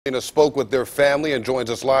Molina spoke with their family and joins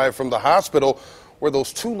us live from the hospital where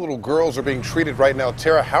those two little girls are being treated right now.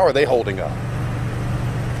 Tara, how are they holding up?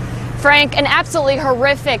 Frank, an absolutely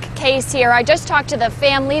horrific case here. I just talked to the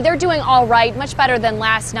family. They're doing all right, much better than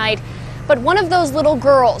last night. But one of those little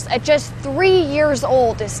girls at just 3 years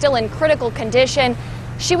old is still in critical condition.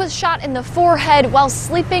 She was shot in the forehead while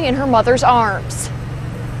sleeping in her mother's arms.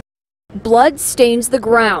 Blood stains the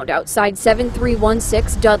ground outside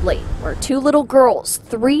 7316 Dudley, where two little girls,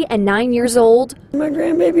 3 and 9 years old, my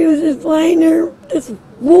grandbaby was just laying there, just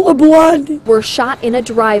full of blood, were shot in a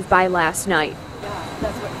drive-by last night.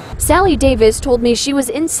 Sally Davis told me she was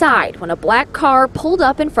inside when a black car pulled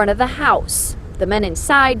up in front of the house. The men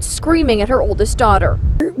inside screaming at her oldest daughter.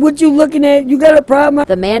 "What you looking at? You got a problem?"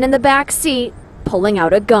 The man in the back seat pulling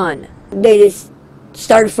out a gun. They just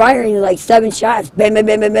started firing like 7 shots. Bam, bam,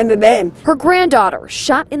 bam, bam, bam, bam. Her granddaughter,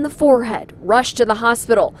 shot in the forehead, rushed to the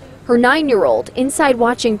hospital. Her 9-year-old, inside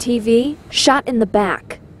watching TV, shot in the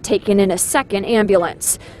back, taken in a second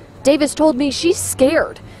ambulance. Davis told me she's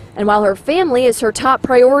scared, and while her family is her top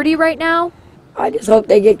priority right now, I just hope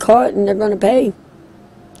they get caught and they're going to pay.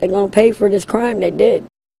 They're going to pay for this crime they did.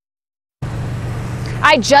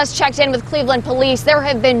 I just checked in with Cleveland police. There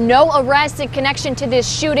have been no arrests in connection to this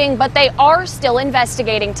shooting, but they are still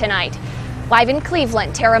investigating tonight. Live in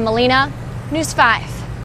Cleveland, Tara Molina, News 5.